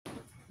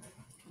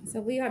So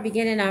we are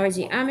beginning our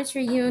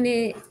geometry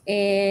unit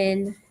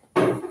and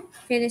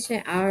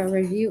finishing our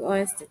review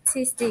on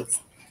statistics.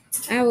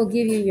 I will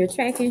give you your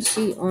tracking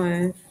sheet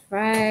on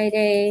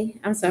Monday.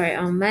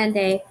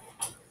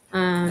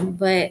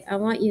 But I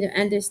want you to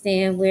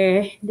understand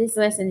where this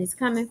lesson is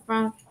coming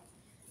from.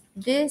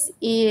 This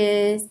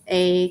is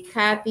a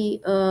copy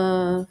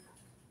of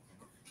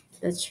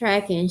the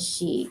tracking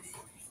sheet.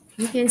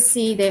 You can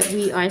see that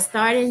we are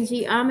starting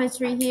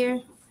geometry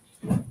here,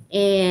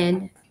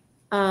 and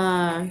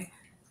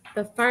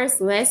the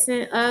first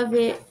lesson of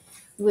it,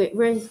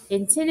 we're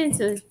intending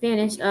to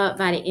finish up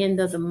by the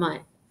end of the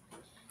month.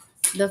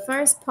 The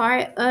first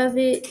part of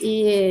it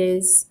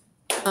is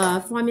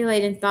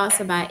formulating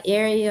thoughts about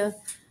area.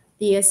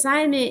 The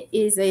assignment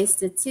is a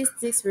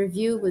statistics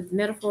review with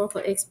metaphorical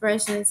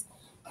expressions,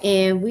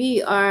 and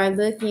we are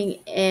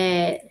looking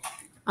at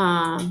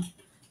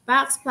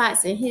box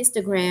plots and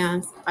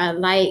histograms are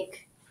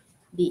like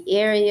the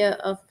area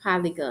of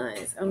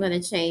polygons. I'm going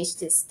to change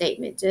this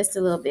statement just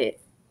a little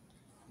bit,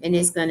 and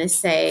it's going to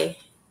say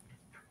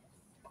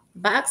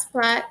box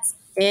plots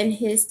and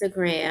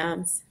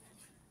histograms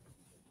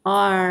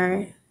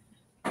are,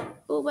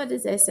 what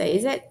does that say?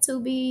 Is that two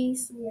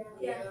B's?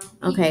 Yeah.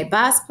 Okay,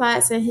 box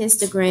plots and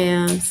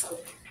histograms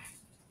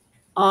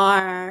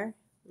are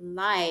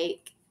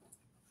like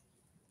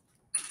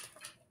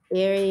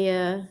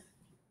area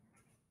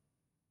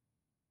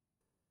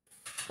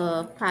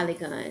of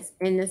polygons,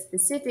 and the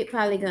specific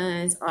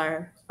polygons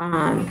are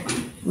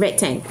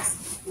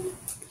rectangles,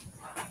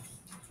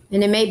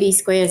 and it may be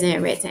squares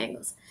and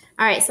rectangles.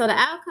 All right, so the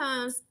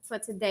outcomes for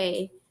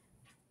today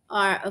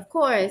are, of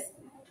course,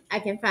 I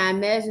can find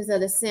measures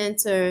of the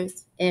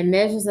centers and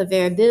measures of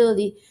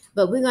variability,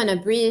 but we're going to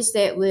bridge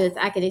that with,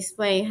 I can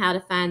explain how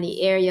to find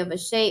the area of a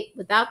shape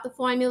without the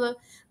formula.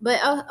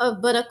 But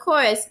of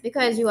course,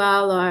 because you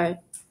all are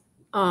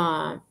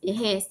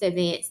enhanced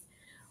advanced,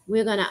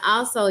 we're going to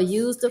also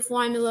use the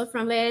formula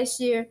from last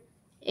year,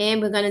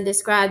 and we're going to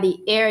describe the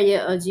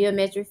area of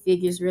geometric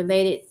figures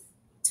related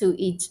to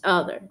each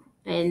other.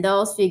 And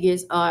those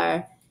figures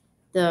are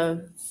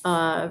the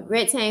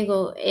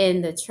rectangle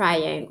and the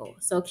triangle.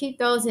 So keep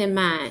those in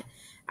mind.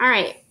 All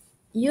right.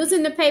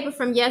 Using the paper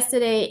from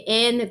yesterday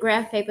and the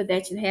graph paper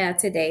that you have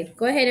today,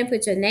 go ahead and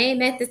put your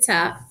name at the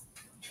top.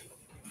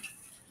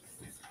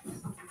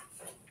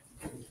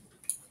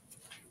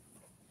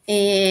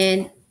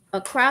 And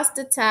across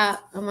the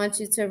top, I want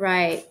you to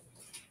write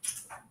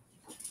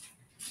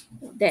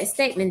that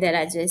statement that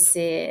I just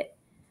said.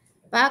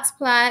 Box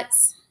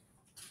plots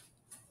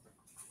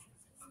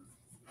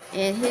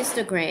and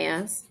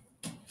histograms.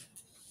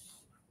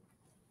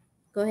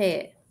 Go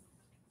ahead.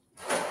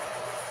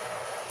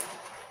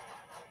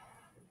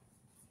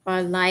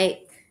 Are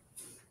like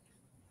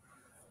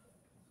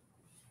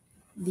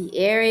the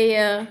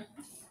area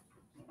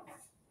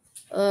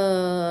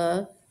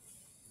of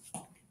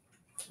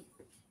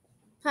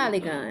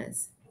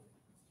polygons.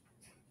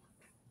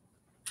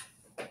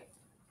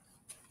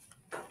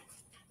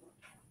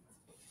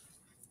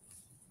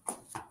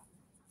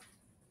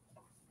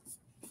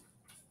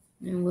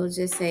 And we'll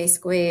just say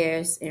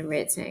squares and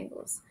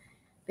rectangles,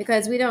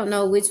 because we don't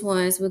know which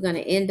ones we're going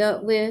to end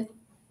up with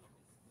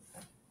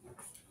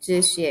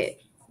just yet.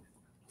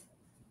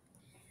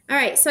 All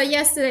right, so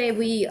yesterday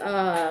we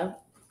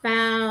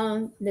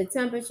found the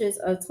temperatures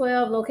of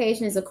 12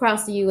 locations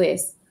across the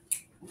U.S.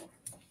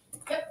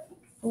 Yep.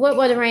 What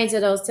were the range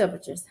of those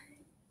temperatures?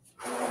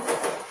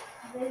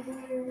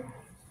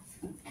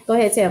 Go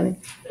ahead, tell me.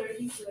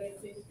 30 to 50.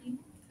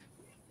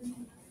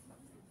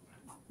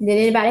 Did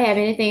anybody have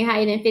anything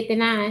higher than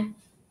 59?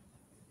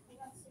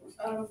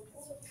 I'll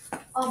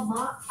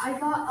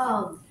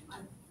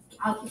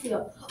keep it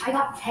up. I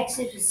got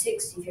Texas was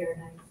 60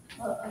 Fahrenheit.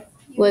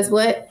 Was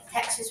what?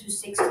 Texas was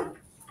 60.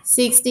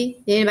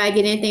 60? Did anybody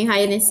get anything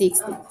higher than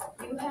 60? You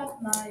have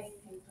my paper.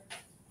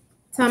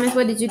 Thomas,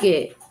 what did you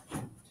get?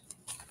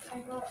 I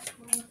got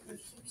one for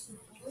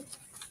 64.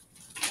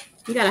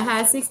 You got a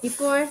high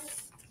 64?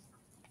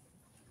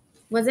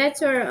 Was that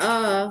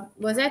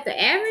the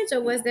average,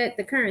 or was that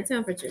the current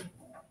temperature?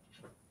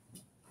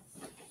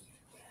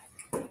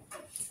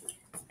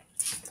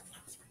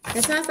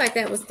 It sounds like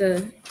that was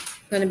going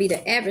to be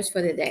the average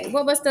for the day.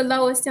 What was the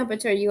lowest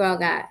temperature you all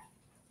got?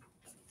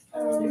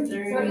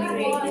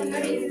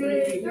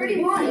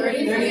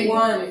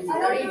 31.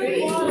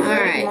 All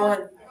right.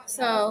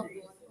 So,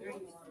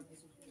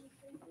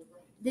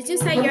 did you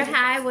say your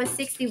high was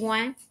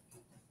 61?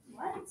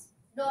 What?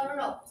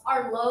 No.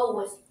 Our low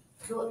was,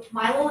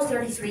 my low was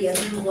 33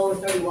 and your low was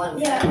 31.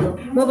 Yeah.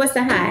 What was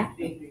the high?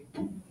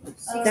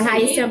 The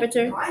highest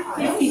temperature?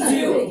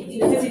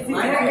 52.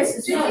 My high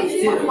is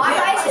 60.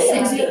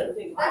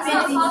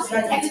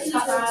 Texas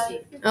got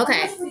 60.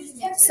 Okay.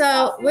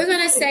 So we're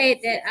going to say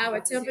that our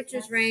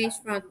temperatures range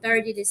from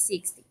 30 to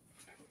 60.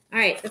 All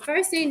right. The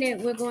first thing that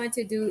we're going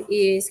to do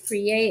is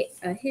create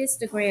a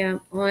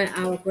histogram on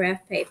our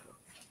graph paper.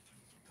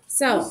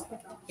 So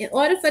in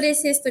order for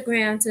this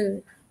histogram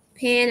to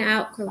pan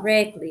out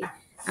correctly,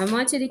 I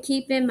want you to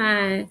keep in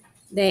mind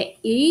that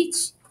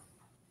each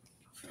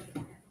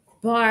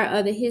bar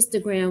of the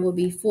histogram will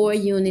be 4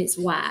 units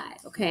wide,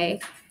 okay?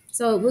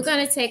 So we're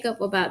going to take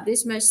up about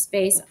this much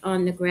space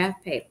on the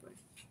graph paper.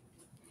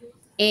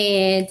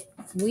 And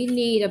we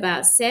need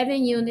about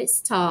 7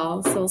 units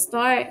tall. So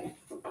start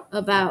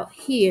about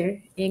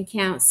here and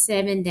count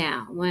 7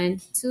 down.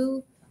 1,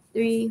 2,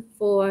 3,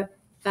 4,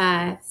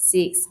 5,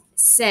 6,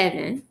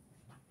 7.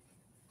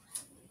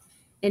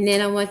 And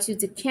then I want you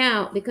to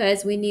count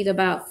because we need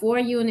about 4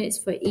 units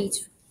for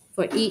each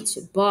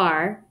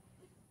bar.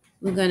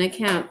 We're going to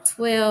count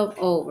 12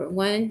 over.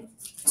 1,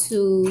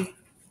 2,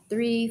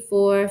 3,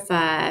 4,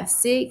 5,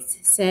 6,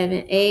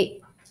 7,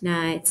 8,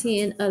 9,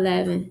 10,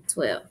 11,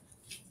 12.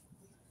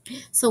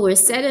 So we're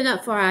setting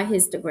up for our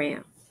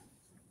histogram.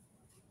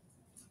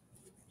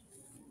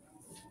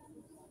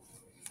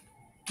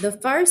 The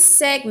first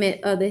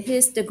segment of the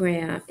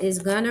histogram is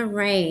going to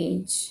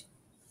range.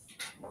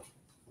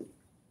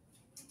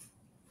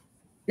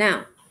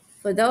 Now,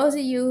 for those of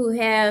you who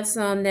have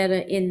some that are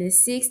in the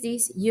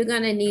 60s, you're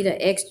going to need an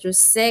extra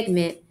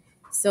segment.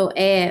 So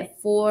add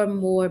 4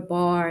 more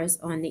bars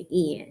on the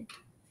end.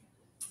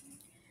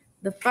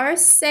 The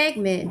first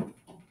segment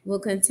will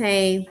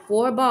contain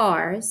 4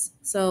 bars.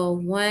 So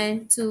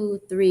 1,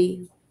 2,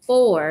 3,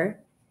 4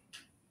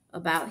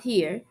 about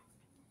here.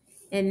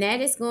 And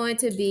that is going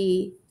to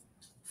be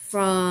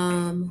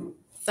from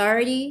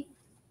 30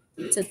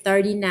 to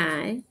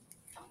 39.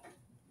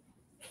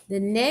 The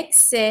next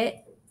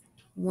set,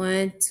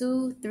 1,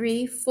 2,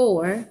 3,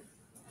 4,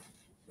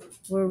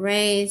 will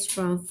range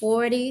from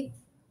 40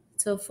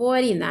 to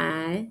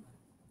 49.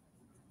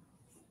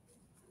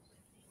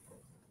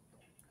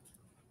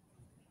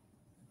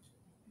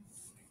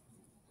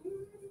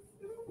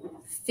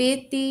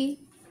 50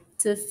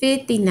 to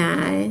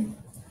 59.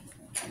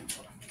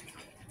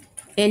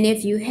 And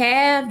if you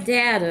have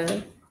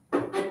data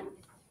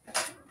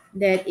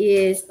that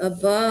is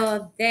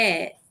above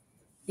that,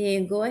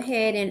 then go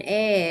ahead and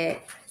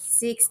add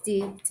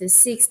 60 to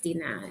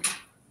 69.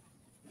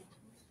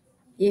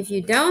 If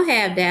you don't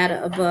have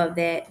data above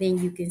that, then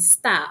you can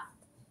stop.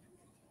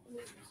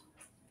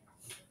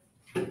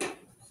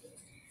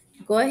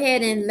 Go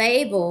ahead and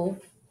label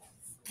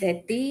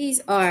that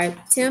these are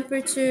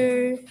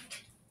temperature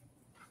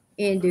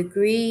in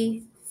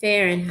degree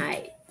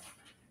Fahrenheit.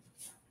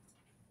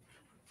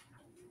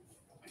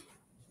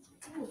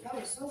 Oh, that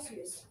was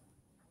Celsius.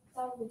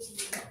 That would be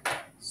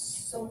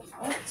so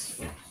hot.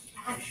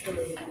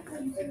 Actually,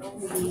 it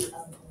only be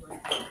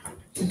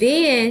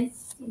Then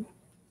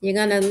you're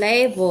going to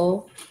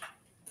label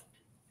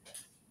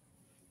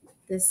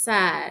the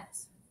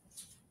size.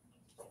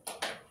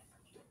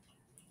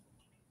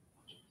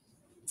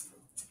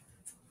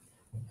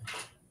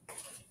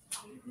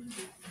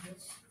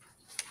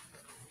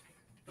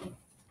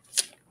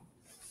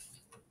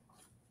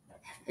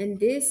 And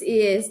this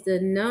is the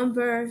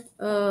number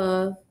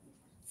of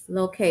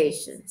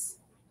locations.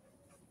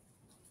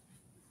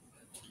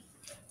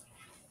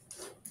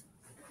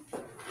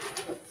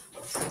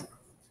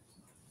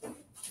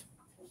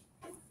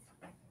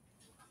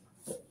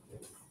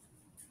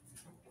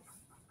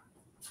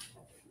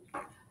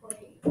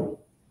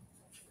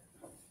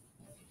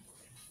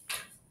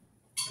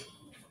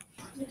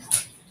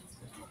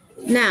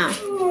 Now,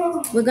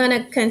 we're going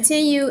to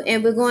continue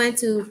and we're going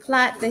to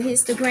plot the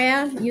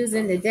histogram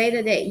using the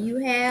data that you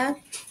have.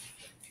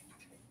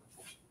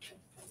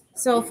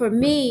 So for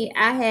me,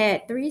 I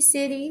had 3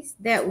 cities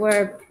that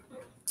were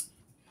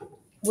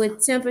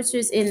with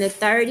temperatures in the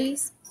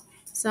 30s.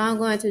 So I'm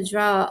going to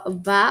draw a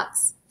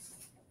box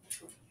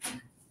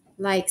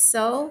like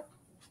so.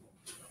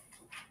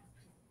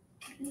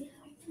 That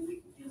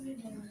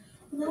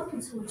would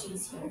be so much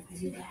easier to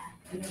do that.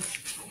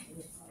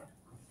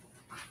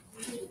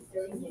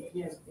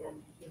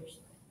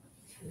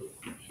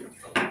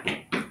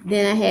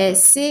 Then I had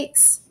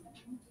 6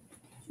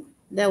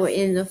 that were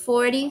in the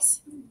 40s.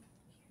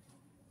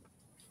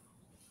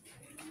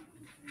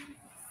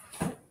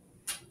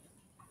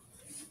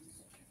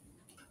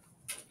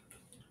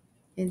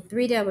 And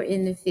 3 that were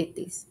in the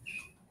 50s.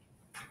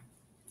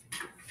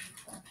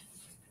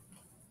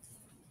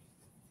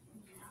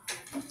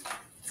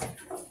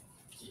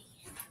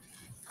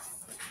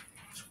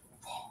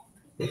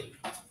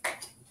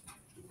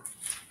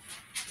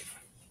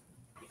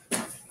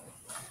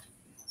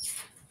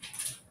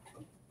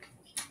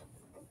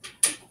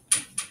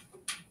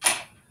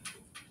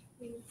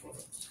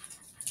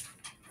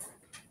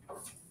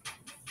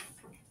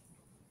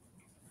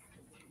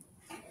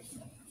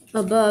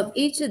 Above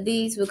each of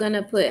these, we're going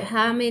to put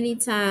how many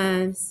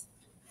times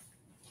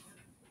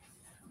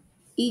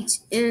each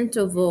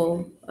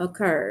interval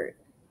occurred.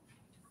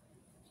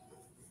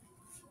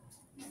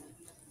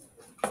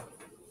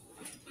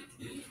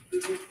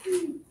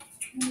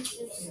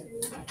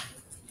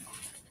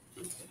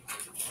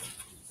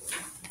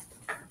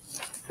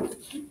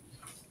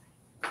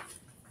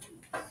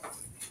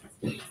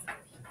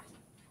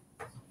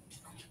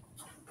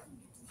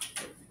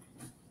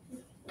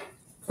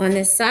 On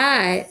the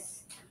side,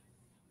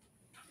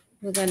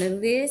 we're going to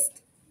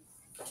list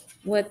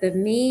what the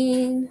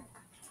mean,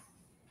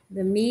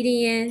 the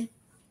median,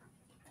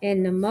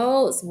 And the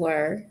modes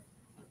were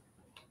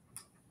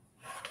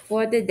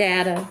for the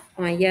data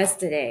on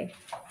yesterday.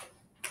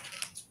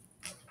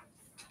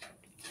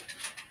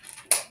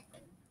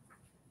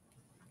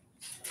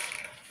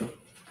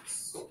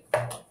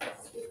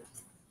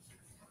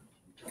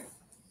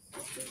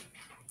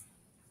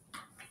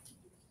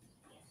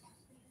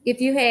 If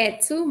you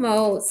had two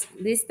modes,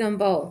 list them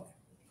both.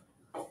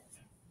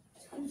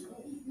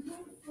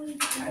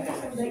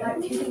 Like I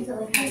two things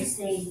that like have the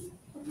same.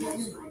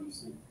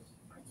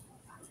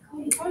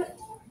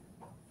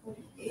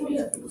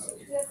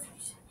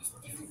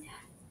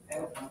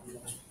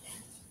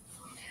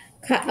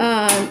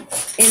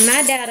 In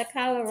my data,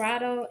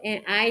 Colorado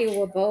and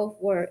Iowa both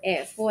were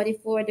at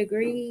 44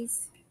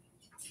 degrees,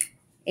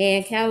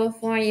 and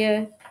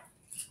California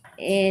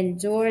and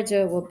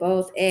Georgia were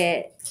both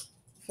at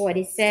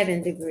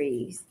 47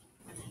 degrees.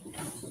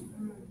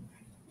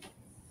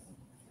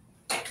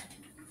 I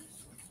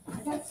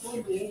got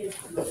 48.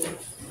 No.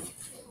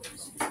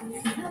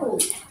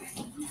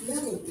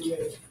 No.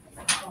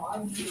 Oh,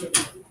 I'm here.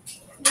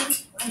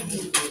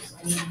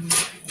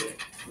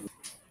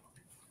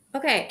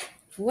 Okay,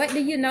 what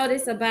do you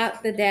notice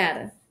about the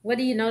data? What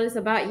do you notice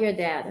about your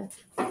data?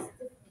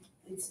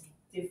 It's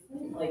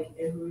different, like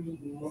every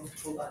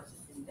multiple lots of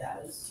different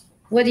data.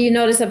 What do you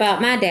notice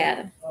about my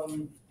data?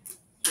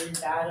 Your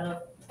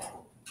data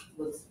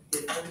looks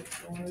different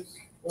from yours.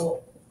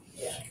 Well,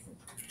 yeah.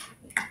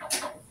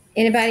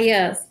 Anybody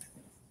else?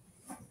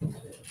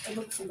 It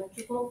looks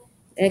symmetrical.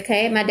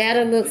 Okay, my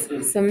data looks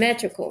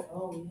symmetrical.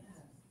 Oh,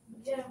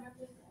 Yeah.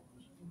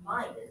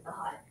 Mine is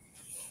not.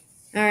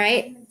 All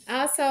right.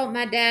 Also,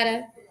 my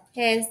data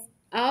has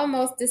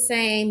almost the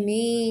same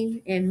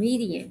mean and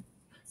median.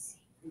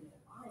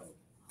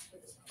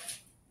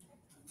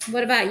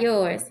 What about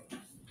yours?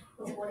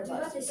 What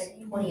about there's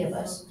like 20 of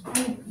us?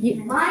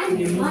 You- Mine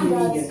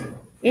does.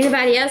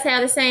 Anybody else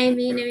have the same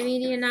mean and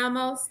median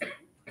almost?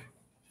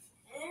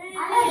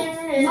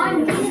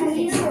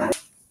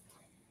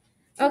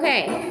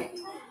 Okay.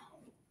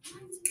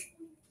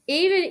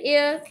 Even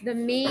if the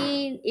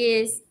mean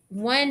is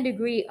 1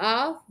 degree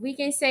off, we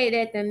can say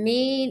that the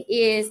mean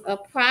is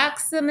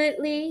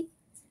approximately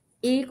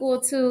equal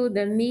to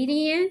the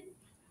median.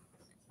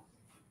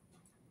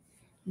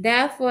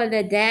 Therefore,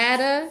 the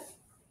data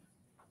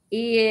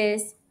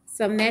is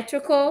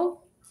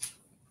symmetrical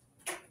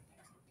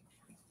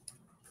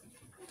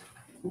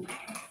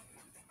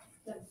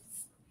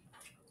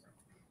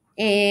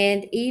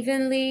and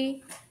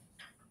evenly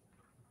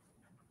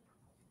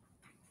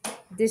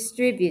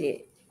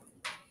distributed.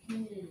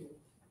 No.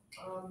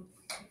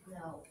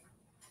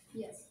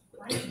 Yes.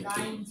 Mine's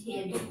 9,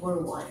 10, 4,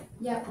 1.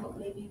 Yeah, well,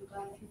 maybe you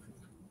got two.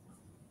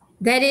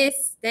 That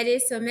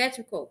is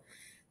symmetrical.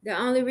 The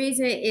only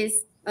reason it's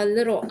a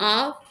little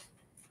off,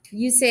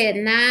 you said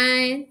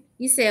 9.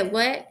 You said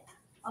what?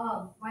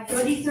 My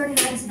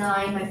 30-39 is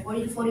 9, my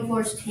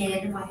 40-44 is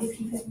 10, my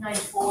 50-59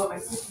 is 4, my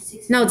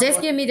 66 is No, 4. just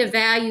give me the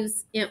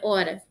values in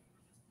order.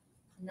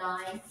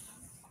 9,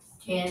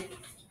 10,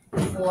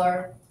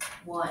 4,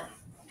 1.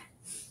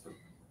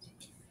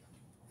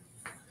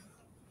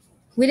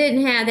 We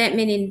didn't have that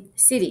many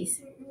cities.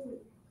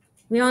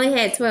 We only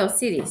had 12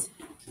 cities.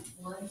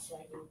 1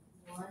 second.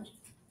 1,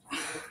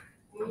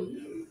 2,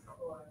 3,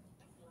 4,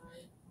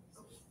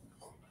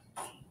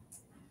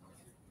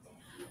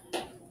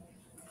 5.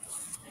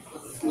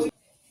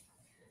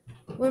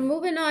 We're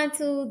moving on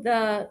to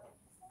the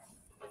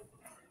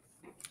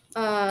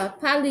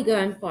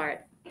polygon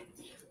part.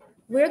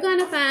 We're going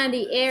to find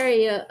the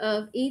area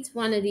of each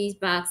one of these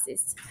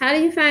boxes. How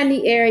do you find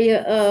the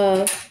area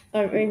of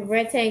a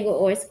rectangle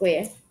or a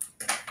square?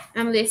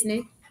 I'm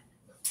listening.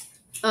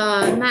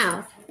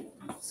 Mouth.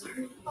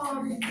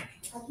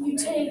 You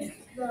take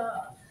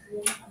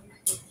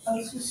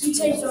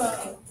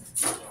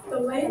the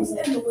length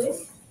and the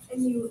width,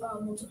 and you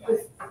multiply.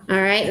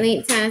 All right,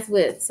 length times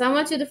width. So I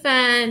want you to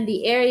find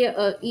the area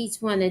of each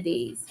one of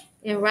these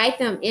and write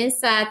them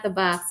inside the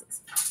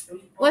boxes.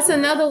 What's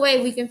another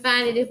way we can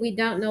find it if we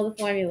don't know the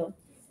formula?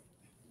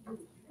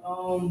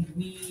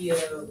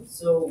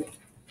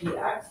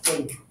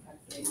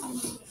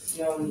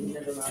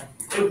 Never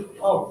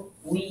mind.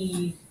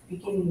 We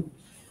can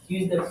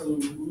use the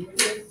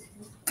solution.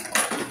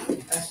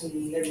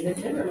 Actually,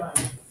 never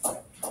mind.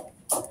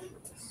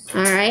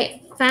 All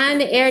right,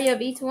 find the area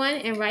of each one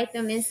and write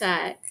them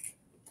inside.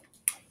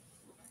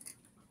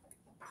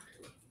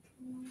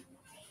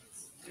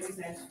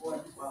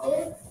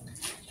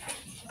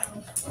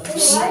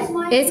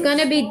 It's going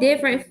to be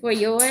different for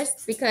yours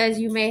because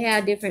you may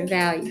have different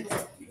values.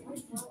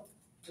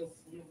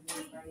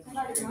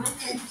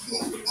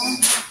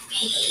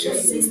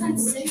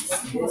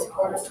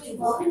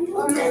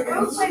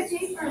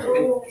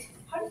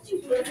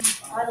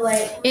 By the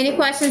way, Any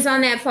questions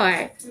on that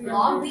part?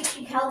 Long Beach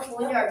and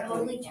California are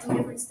totally two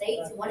different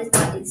states. One is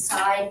not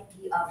inside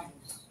the others.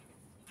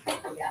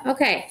 Yeah.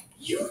 Okay,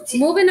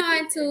 moving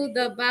on to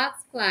the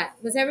box plot.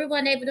 Was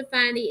everyone able to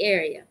find the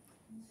area?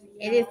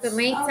 It is the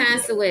length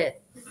times the width.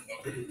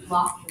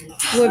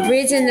 We're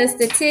bridging the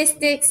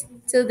statistics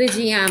to the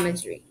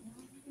geometry.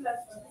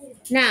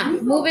 Now,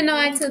 moving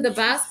on to the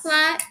box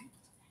plot.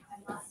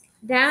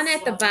 Down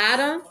at the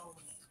bottom,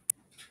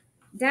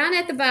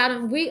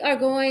 we are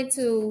going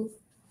to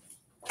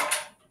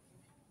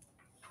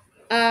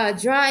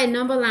draw a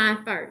number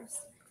line first.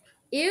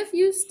 If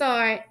you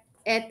start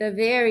at the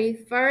very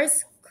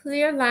first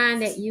clear line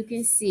that you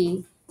can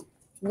see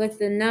with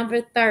the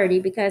number 30,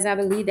 because I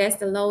believe that's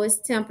the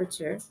lowest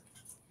temperature,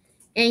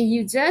 and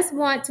you just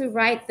want to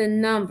write the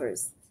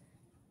numbers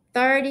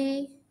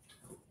 30,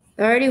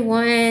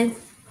 31,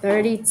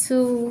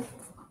 32,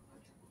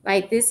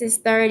 like this is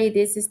 30,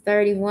 this is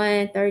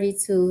 31,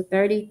 32,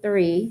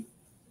 33.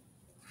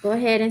 Go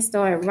ahead and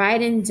start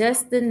writing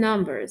just the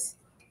numbers.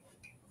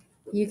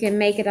 You can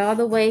make it all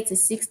the way to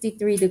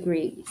 63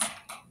 degrees.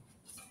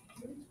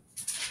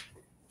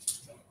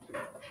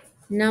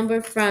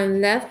 Number from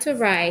left to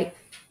right,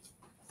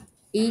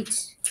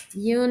 each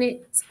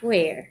unit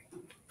square.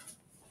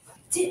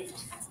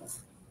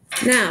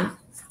 Now,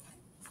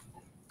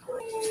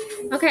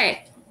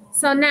 okay,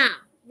 so now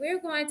we're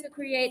going to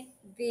create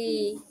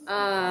the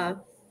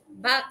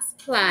box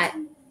plot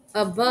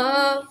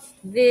above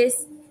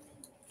this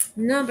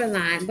number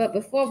line. But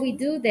before we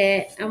do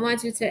that, I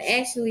want you to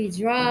actually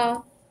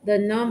draw the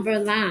number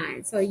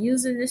line. So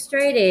using the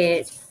straight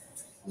edge,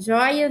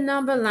 draw your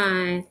number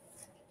line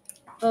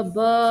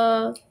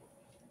above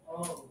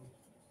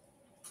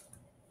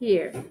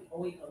here.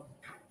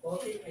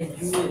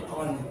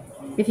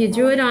 If you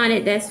drew it on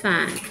it, that's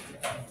fine.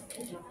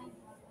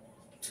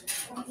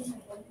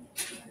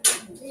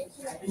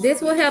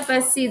 This will help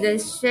us see the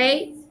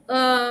shape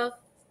of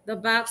the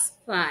box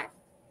plot.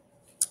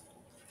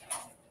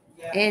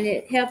 And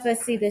it helps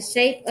us see the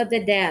shape of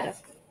the data.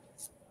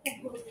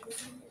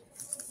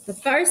 The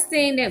first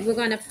thing that we're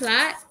going to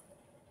plot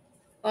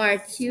are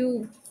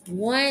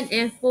Q1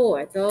 and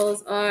 4.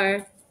 Those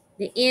are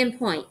the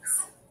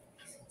endpoints.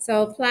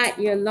 So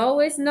plot your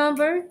lowest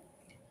number.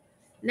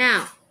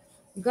 Now,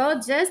 go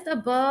just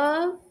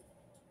above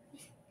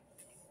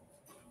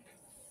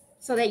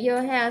so that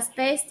you'll have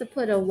space to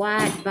put a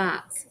wide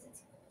box.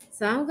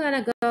 So I'm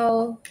going to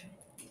go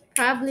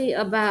probably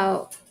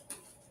about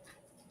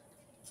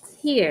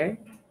here.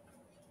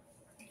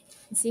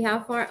 See how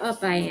far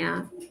up I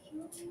am.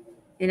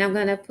 And I'm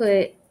going to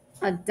put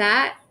a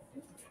dot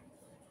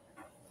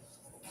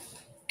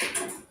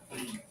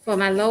for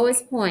my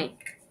lowest point.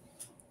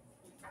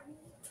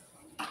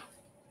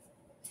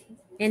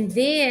 And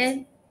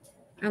then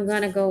I'm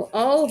going to go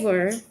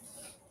over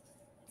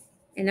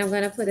and I'm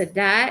going to put a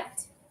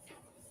dot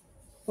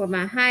for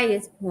my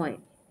highest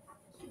point.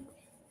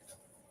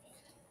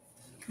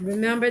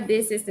 Remember,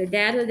 this is the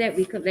data that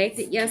we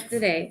collected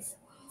yesterday.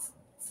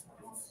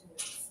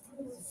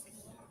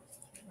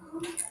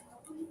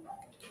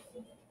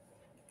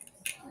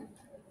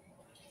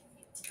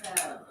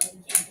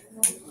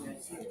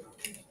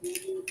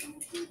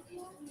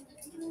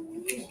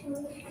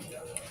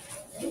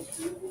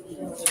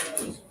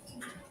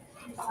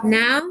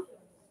 Now,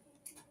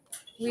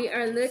 we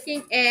are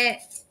looking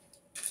at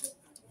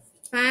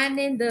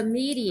finding the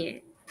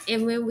median.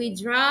 And when we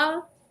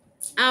draw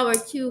our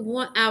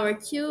Q1, our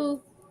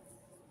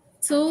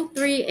Q2,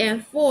 3,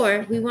 and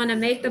 4, we want to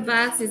make the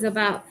boxes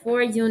about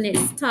 4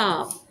 units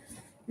tall.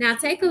 Now,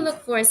 take a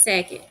look for a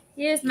second.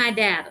 Here's my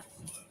data.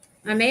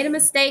 I made a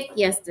mistake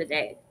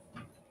yesterday.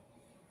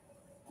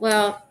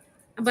 Well,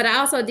 but I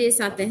also did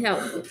something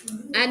helpful.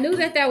 I knew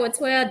that there were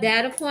 12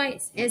 data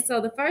points. And so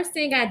the first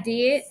thing I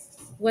did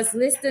was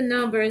list the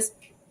numbers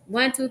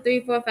 1, 2,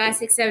 3, 4, 5,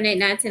 6, 7, 8,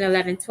 9, 10,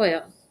 11,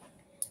 12.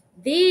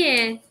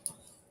 Then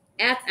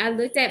after I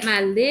looked at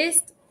my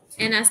list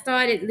and I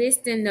started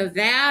listing the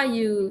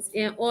values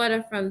in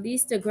order from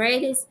least to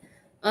greatest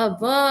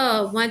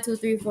above 1, 2,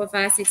 3, 4,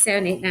 5, 6,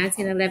 7, 8, 9,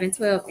 10, 11,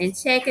 12 and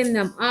checking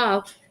them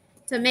off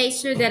to make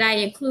sure that I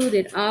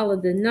included all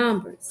of the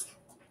numbers.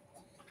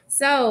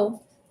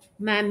 So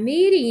my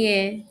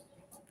median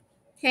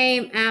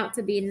came out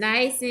to be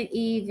nice and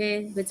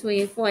even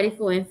between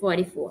 44 and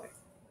 44.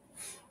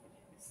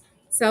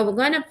 So we're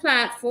going to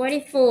plot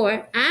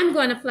 44. I'm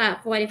going to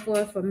plot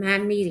 44 for my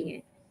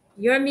median.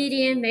 Your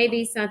median may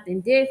be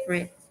something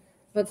different,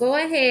 but go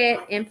ahead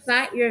and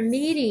plot your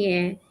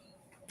median.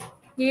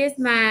 Here's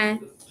my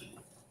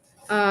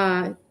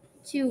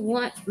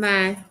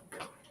Q1,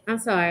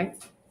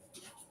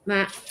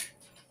 my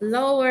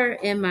lower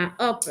and my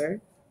upper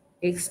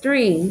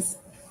extremes.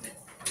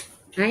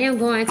 I am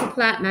going to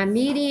plot my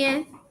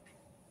median,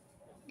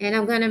 and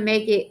I'm going to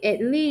make it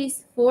at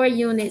least 4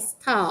 units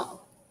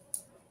tall.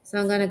 So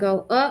I'm going to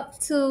go up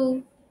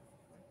to,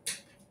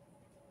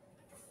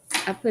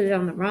 I put it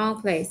on the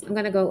wrong place. I'm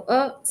going to go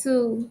up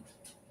to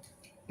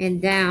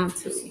and down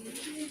to,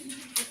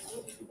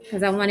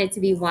 because I want it to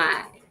be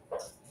wide.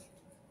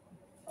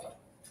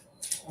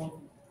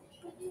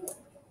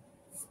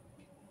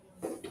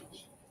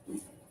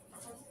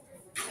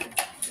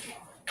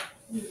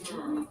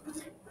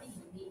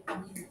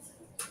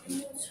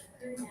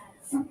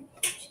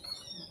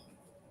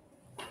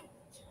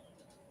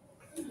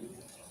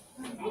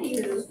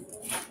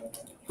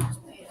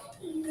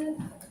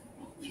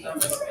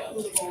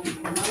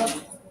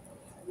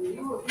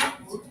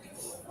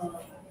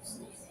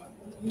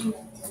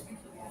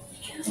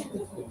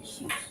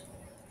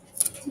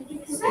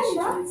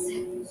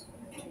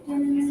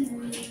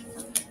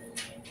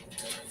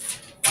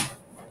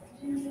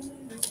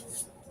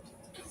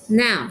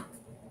 Now,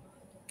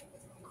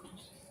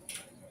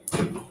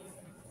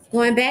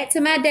 going back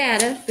to my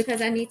data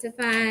because I need to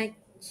find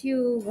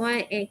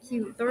Q1 and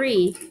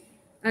Q3.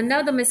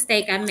 Another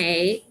mistake I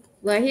made.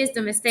 Well, here's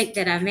the mistake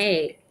that I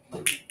made.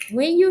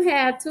 When you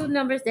have two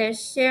numbers that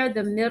share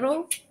the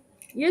middle,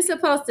 you're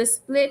supposed to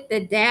split the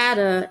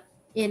data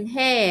in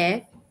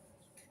half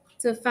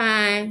to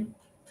find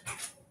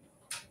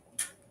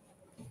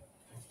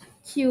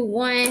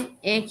Q1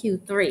 and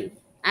Q3.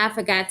 I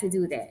forgot to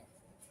do that.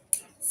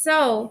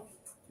 So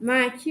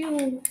my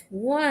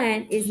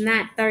Q1 is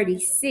not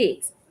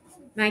 36.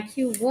 My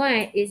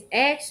Q1 is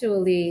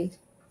actually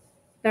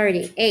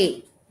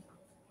 38.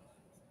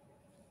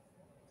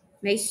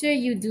 Make sure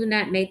you do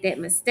not make that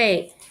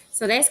mistake.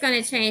 So that's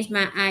going to change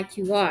my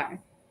IQR.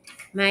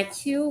 My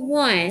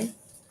Q1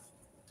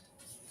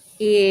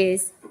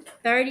 is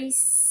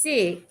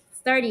 36,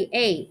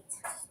 38.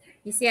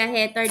 You see I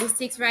had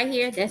 36 right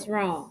here? That's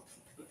wrong.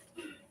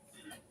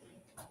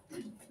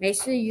 Make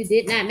sure you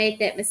did not make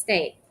that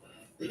mistake.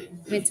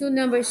 When two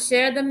numbers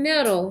share the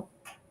middle,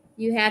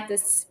 you have to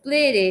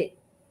split it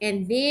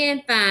and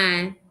then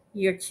find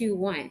your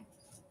Q1.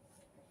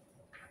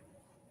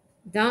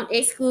 Don't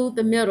exclude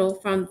the middle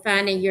from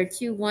finding your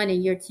Q1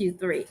 and your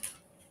Q3.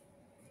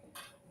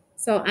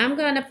 So I'm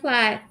going to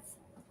plot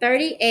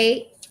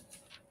 38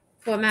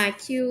 for my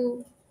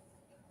Q1.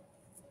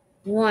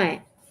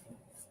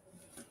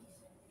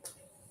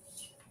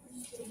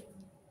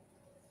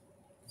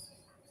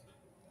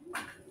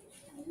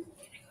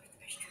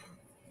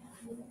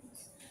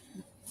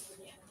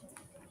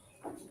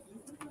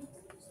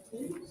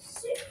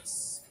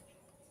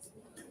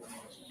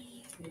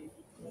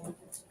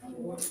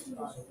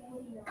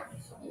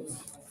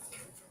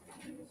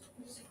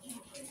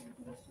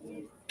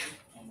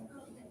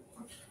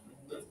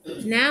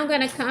 Now I'm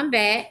going to come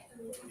back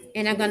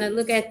and I'm going to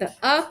look at the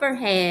upper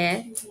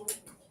half.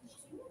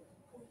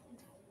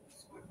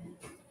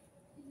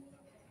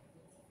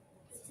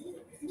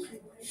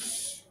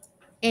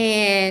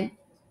 And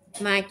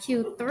my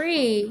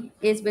Q3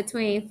 is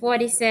between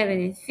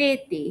 47 and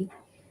 50.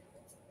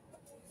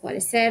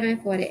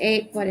 47,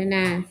 48,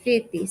 49,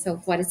 50. So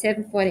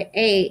 47,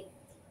 48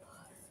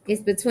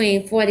 is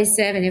between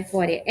 47 and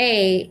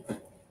 48,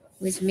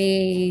 which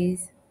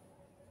means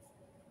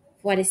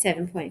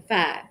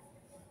 47.5.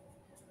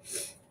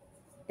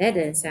 That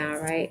doesn't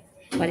sound right.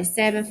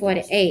 47,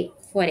 48,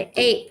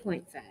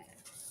 48.5.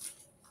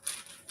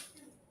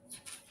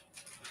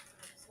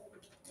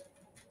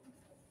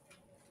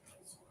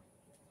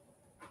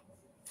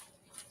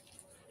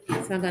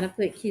 So I'm going to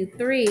put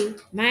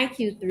Q3, my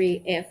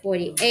Q3 at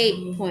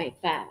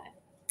 48.5.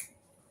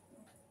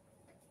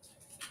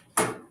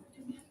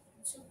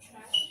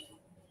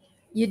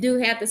 You do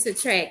have to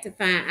subtract to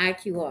find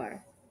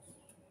IQR.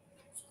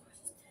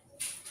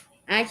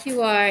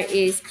 IQR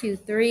is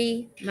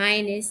Q3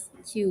 minus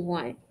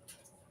Q1.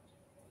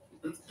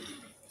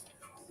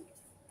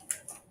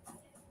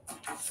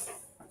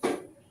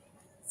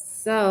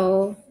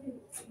 So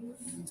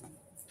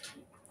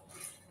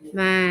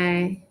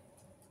my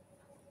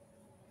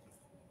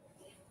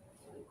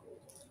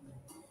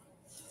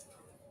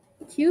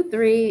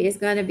Q3 is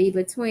going to be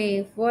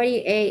between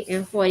 48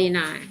 and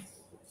 49.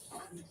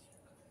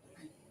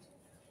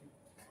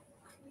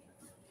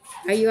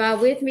 Are you all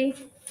with me?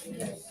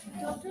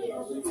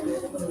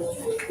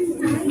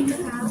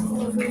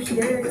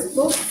 There's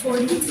both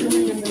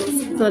 42 and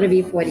those. So it'll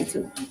be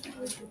 42.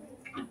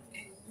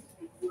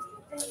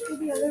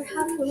 The other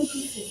half will be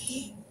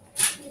 50.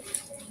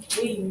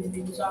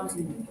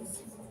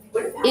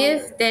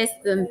 If that's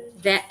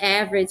the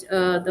average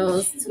of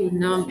those two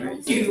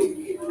numbers.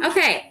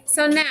 Okay,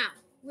 so now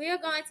we're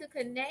going to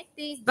connect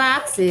these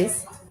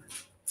boxes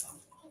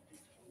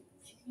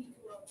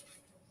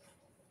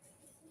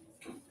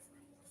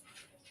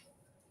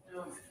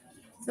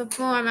to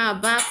form our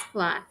box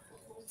plot.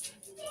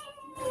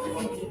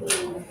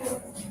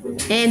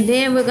 And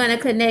then we're going to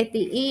connect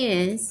the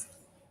ends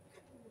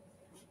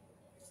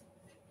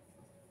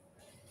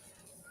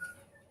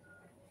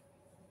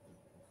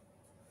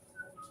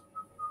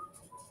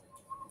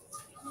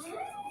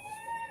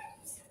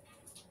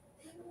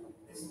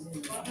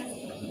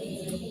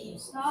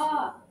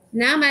Stop.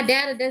 Now my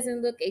data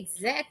doesn't look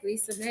exactly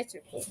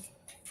symmetrical.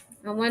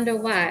 I wonder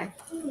why.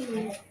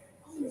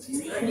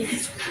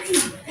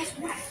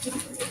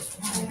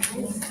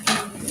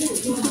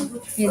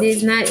 It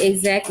is not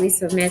exactly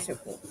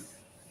symmetrical.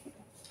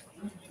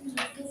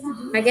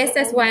 I guess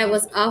that's why it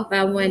was off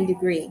by 1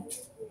 degree.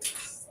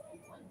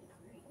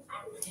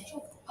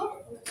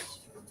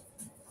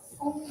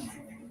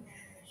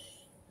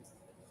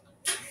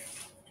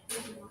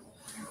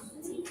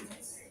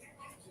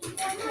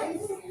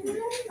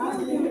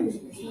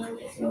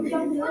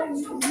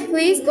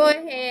 Please go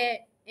ahead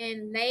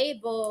and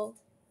label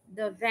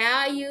the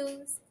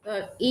values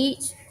of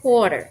each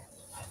quarter.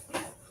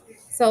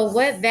 So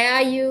what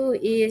value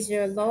is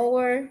your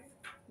lower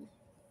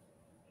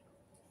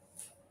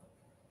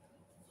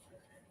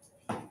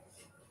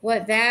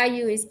What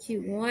value is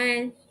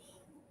Q1?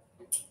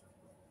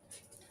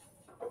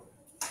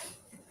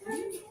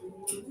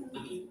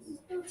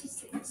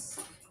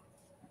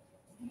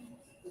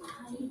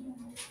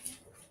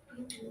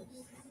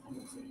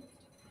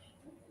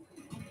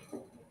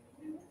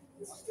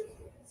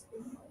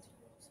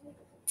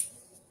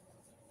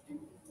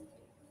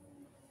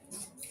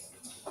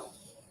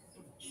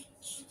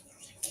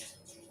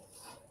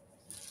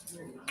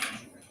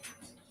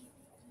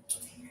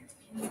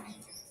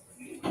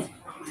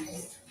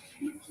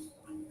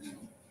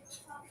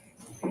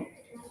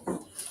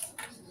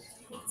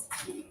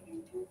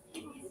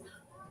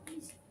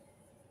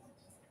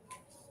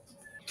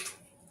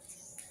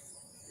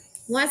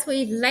 Once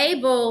we've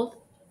labeled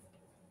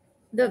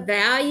the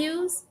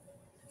values,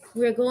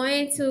 we're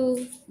going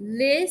to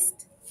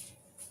list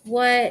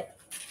what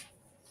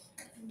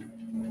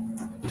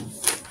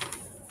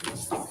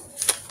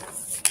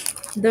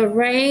the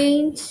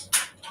range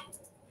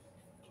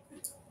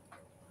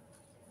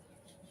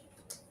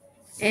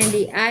and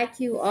the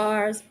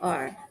IQRs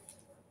are.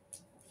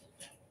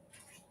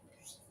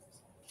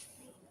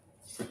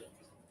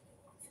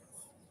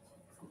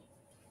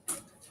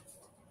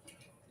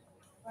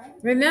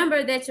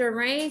 Remember that your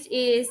range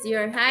is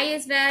your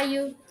highest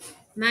value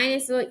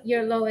minus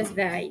your lowest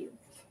value.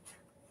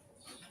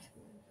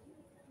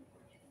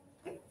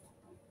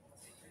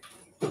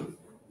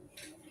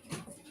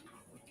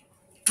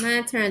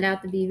 Mine turned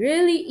out to be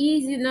really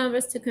easy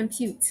numbers to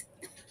compute.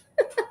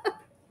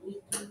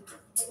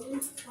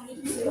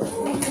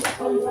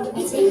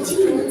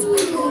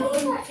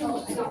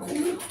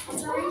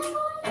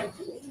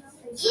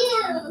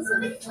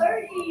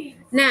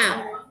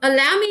 Now,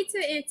 allow me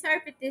to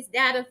interpret this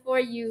data for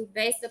you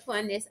based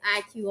upon this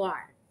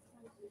IQR.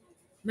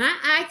 My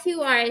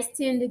IQR is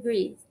 10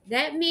 degrees.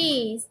 That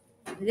means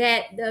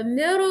that the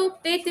middle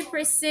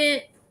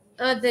 50%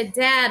 of the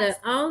data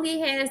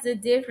only has the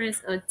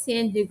difference of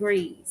 10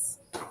 degrees.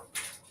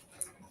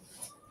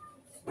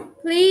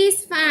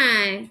 Please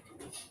find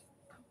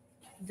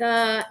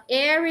the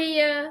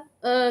area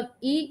of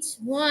each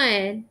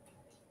one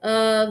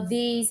of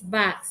these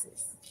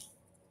boxes.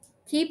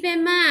 Keep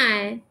in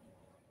mind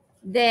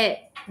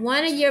that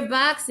one of your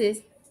boxes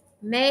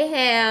may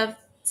have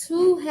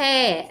two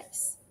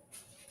halves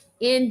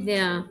in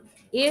them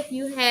if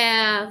you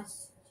have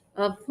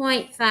a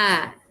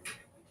 0.5.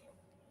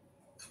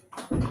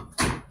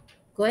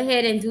 Go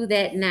ahead and do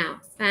that now.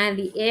 Find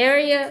the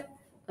area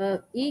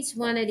of each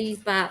one of these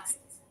boxes.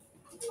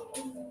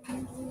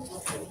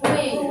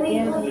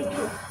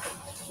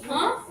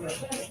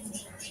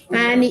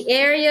 Find the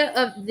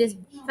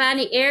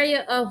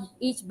area of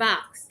each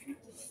box.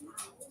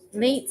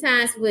 Length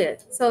times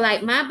width. So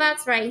like my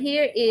box right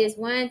here is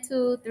 1,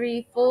 2,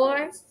 3,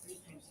 4.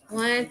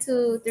 1,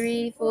 2,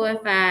 3, 4,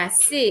 5,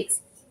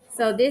 6.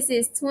 So this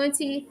is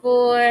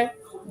 24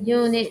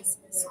 units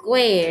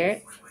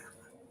squared.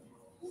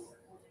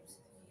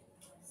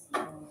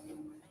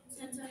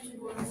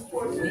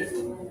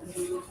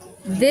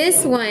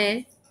 This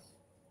one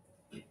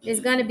is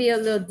going to be a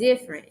little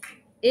different.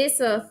 It's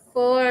a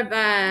 4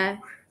 by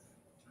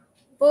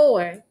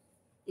 4.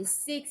 It's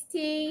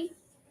 16.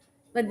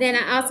 But then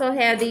I also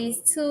have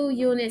these 2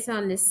 units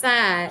on the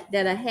side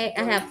that I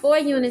have 4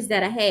 units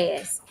that I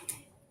has.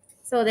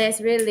 So that's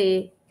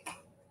really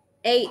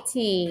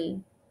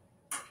 18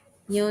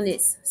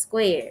 units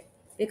squared.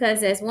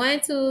 Because that's 1,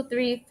 2,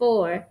 3,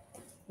 4.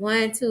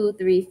 1, 2,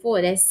 3,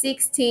 4. That's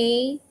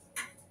 16.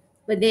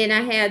 But then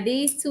I have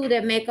these 2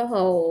 that make a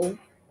whole.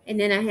 And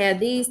then I have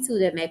these 2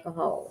 that make a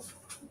whole.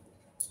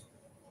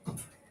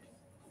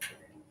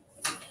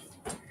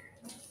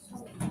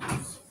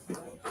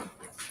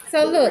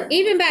 So look,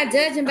 even by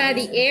judging by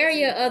the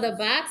area of the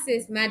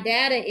boxes, my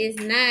data is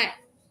not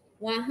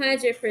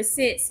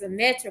 100%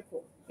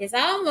 symmetrical. It's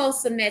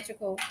almost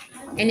symmetrical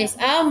and it's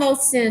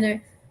almost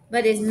centered,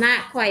 but it's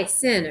not quite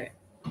centered.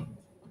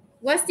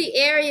 What's the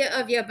area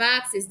of your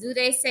boxes? Do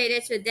they say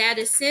that your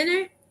data is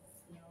centered?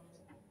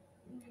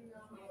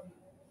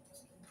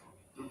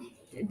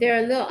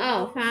 They're a little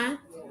off, huh?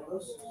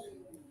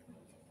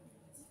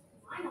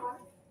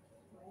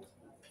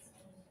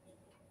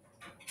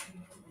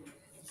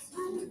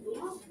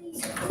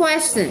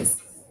 Questions?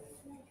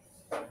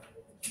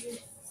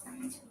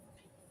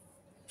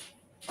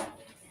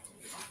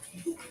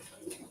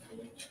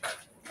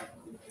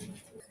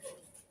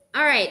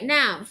 All right,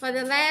 now for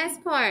the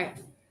last part,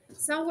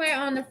 somewhere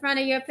on the front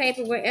of your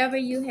paper, wherever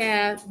you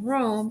have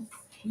room,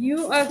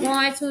 you are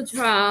going to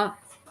draw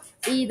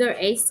either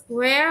a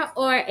square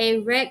or a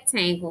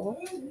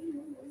rectangle,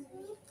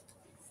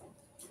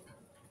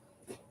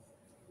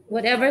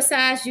 whatever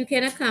size you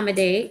can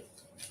accommodate.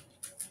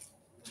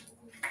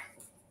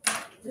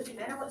 Does it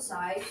matter what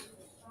size?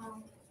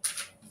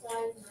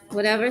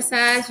 Whatever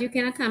size you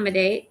can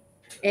accommodate,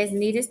 as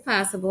neat as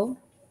possible.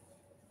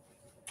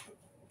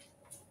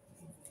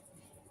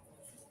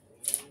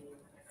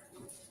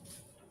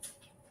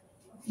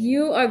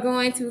 You are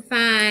going to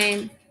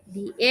find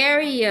the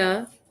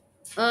area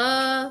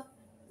of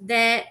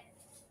that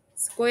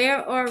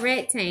square or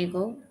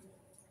rectangle.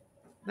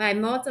 by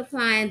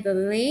multiplying the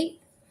length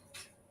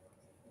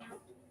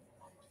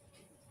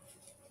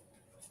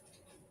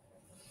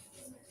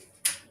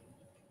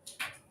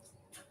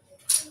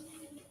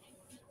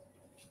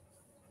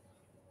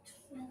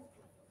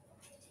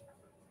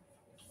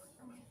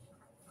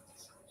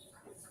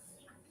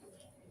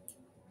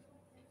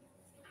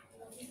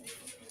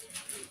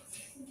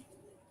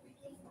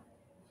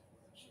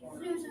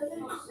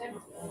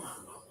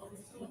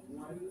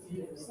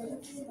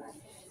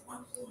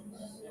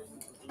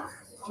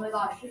Oh my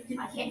gosh,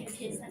 I can't do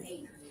kids that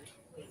age.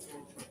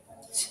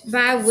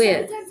 by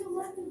width.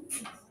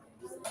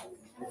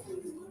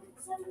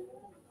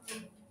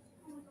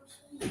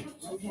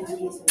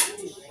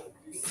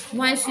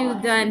 Once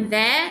you've done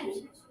that,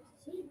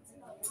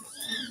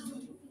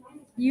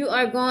 you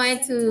are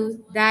going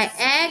to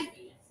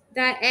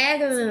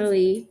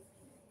diagonally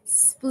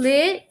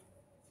split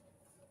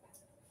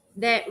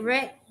that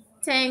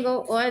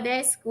rectangle or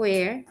that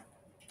square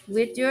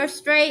with your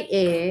straight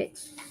edge,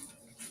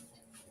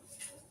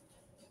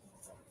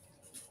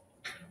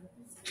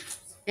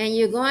 and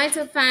you're going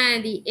to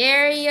find the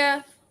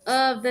area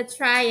of the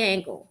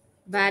triangle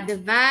by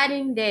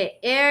dividing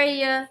that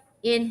area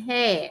in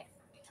half.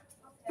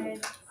 Okay, I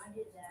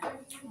did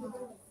that.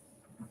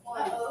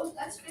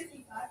 That's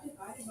 55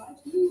 divided by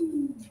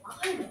 2.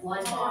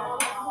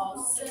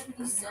 Wow,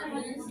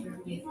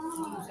 77.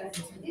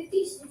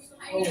 56.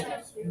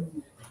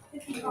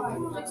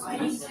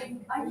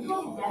 I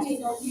know that.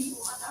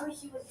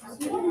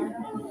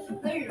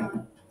 No, you're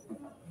not.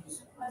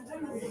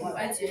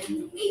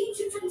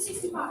 82 times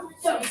 65.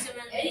 So,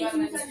 82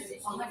 times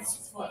 65.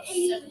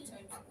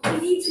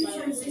 82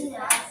 times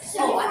 65.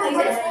 Oh, I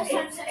thought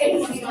you said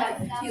 82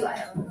 times 2.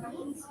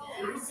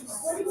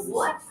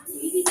 What?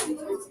 82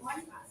 times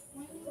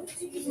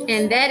 25.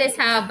 And that is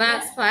how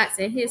box plots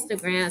and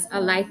histograms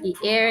are like the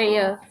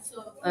area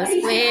of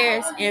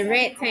squares and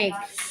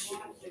rectangles.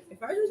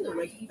 If I was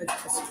using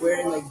a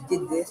square and like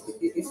did this,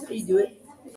 is this how you do it?